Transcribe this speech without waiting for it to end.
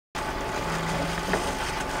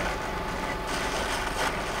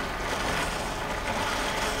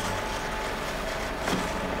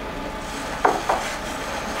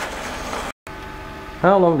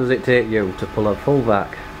How long does it take you to pull a full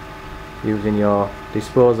vac using your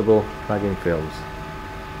disposable bagging films?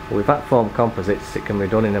 With vacform composites it can be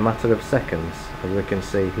done in a matter of seconds, as we can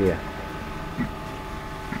see here.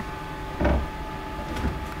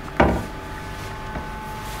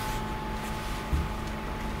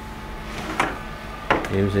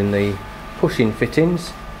 Using the pushing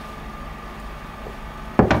fittings,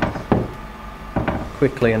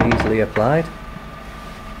 quickly and easily applied.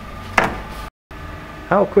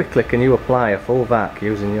 How quickly can you apply a full vac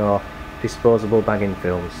using your disposable bagging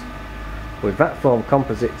films? With vacform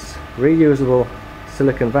composites, reusable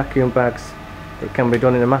silicone vacuum bags, it can be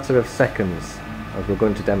done in a matter of seconds, as we're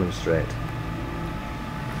going to demonstrate.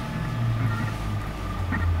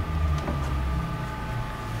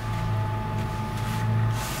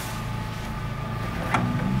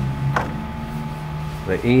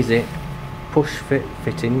 The easy push fit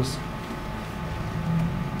fittings.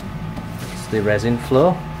 It's the resin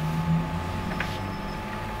flow.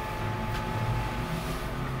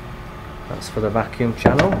 That's for the vacuum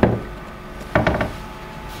channel.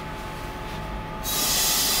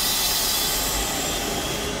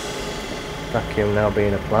 Vacuum now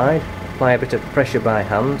being applied. Apply a bit of pressure by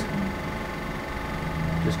hand,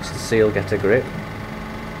 just to seal get a grip.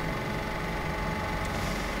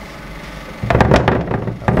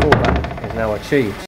 A full vac is now achieved.